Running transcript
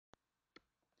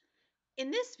In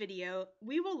this video,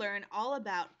 we will learn all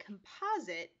about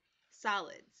composite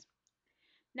solids.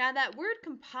 Now that word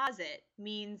composite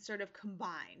means sort of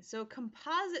combine. So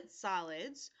composite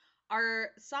solids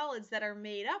are solids that are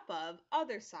made up of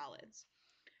other solids.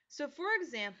 So for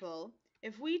example,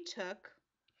 if we took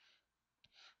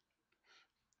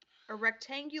a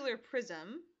rectangular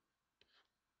prism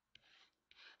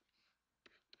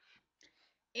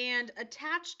and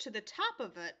attached to the top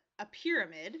of it a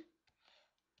pyramid,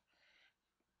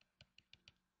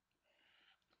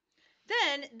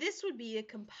 then this would be a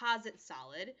composite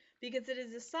solid because it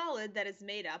is a solid that is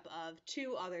made up of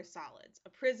two other solids, a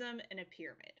prism and a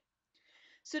pyramid.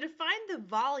 So to find the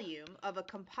volume of a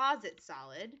composite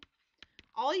solid,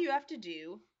 all you have to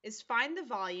do is find the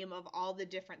volume of all the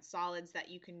different solids that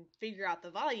you can figure out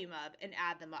the volume of and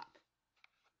add them up.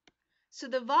 So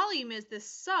the volume is the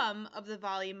sum of the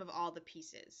volume of all the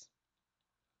pieces.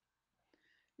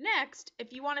 Next,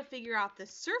 if you want to figure out the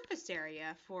surface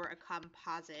area for a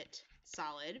composite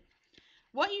solid,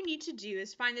 what you need to do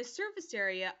is find the surface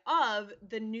area of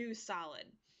the new solid.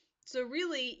 So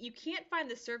really, you can't find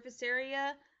the surface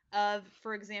area of,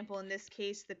 for example, in this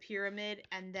case, the pyramid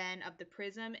and then of the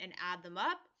prism and add them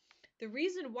up. The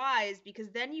reason why is because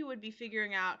then you would be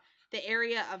figuring out the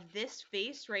area of this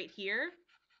face right here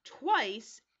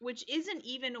twice, which isn't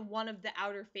even one of the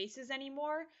outer faces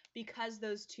anymore because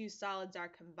those two solids are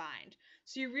combined.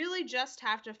 So you really just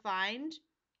have to find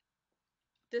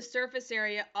the surface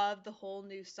area of the whole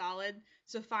new solid.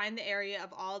 So find the area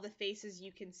of all the faces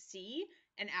you can see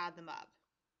and add them up.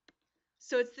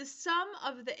 So it's the sum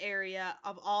of the area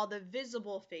of all the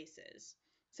visible faces.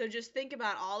 So just think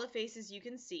about all the faces you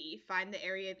can see, find the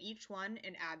area of each one,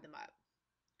 and add them up.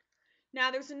 Now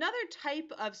there's another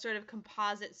type of sort of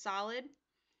composite solid,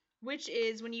 which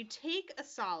is when you take a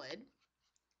solid,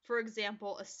 for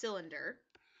example, a cylinder,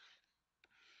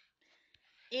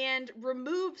 and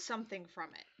remove something from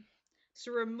it.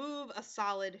 So remove a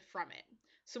solid from it.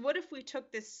 So what if we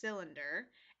took this cylinder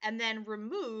and then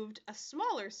removed a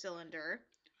smaller cylinder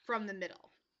from the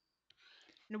middle?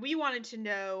 Now we wanted to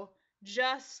know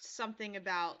just something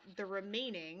about the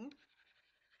remaining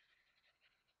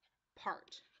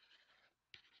part.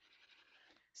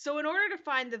 So in order to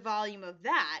find the volume of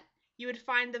that, you would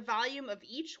find the volume of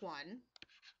each one.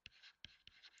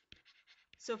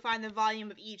 So find the volume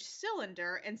of each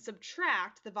cylinder and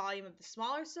subtract the volume of the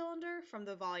smaller cylinder from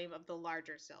the volume of the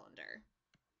larger cylinder.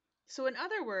 So in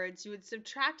other words, you would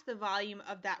subtract the volume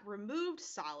of that removed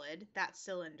solid, that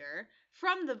cylinder,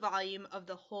 from the volume of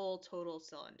the whole total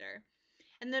cylinder.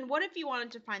 And then what if you wanted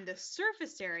to find the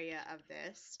surface area of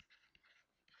this?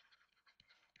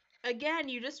 Again,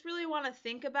 you just really want to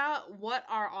think about what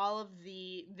are all of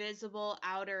the visible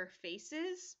outer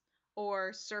faces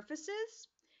or surfaces.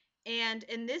 And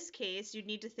in this case, you'd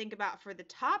need to think about for the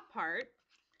top part,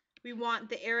 we want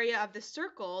the area of the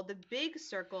circle, the big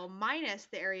circle, minus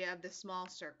the area of the small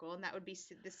circle, and that would be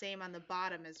the same on the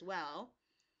bottom as well.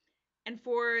 And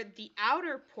for the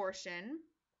outer portion,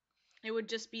 it would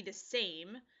just be the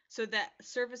same. So the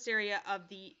surface area of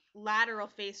the lateral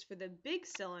face for the big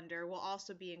cylinder will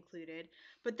also be included.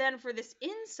 But then for this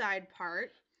inside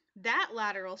part, that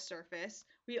lateral surface,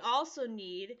 we also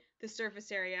need the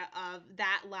surface area of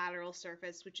that lateral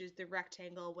surface, which is the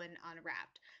rectangle when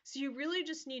unwrapped. So you really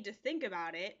just need to think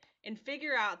about it and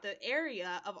figure out the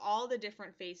area of all the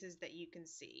different faces that you can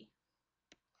see.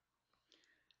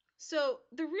 So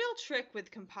the real trick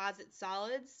with composite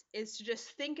solids is to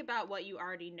just think about what you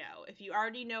already know. If you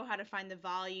already know how to find the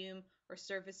volume or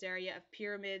surface area of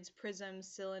pyramids, prisms,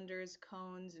 cylinders,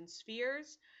 cones, and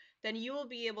spheres, then you will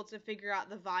be able to figure out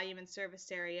the volume and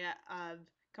surface area of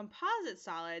composite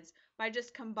solids by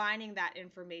just combining that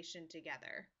information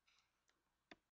together.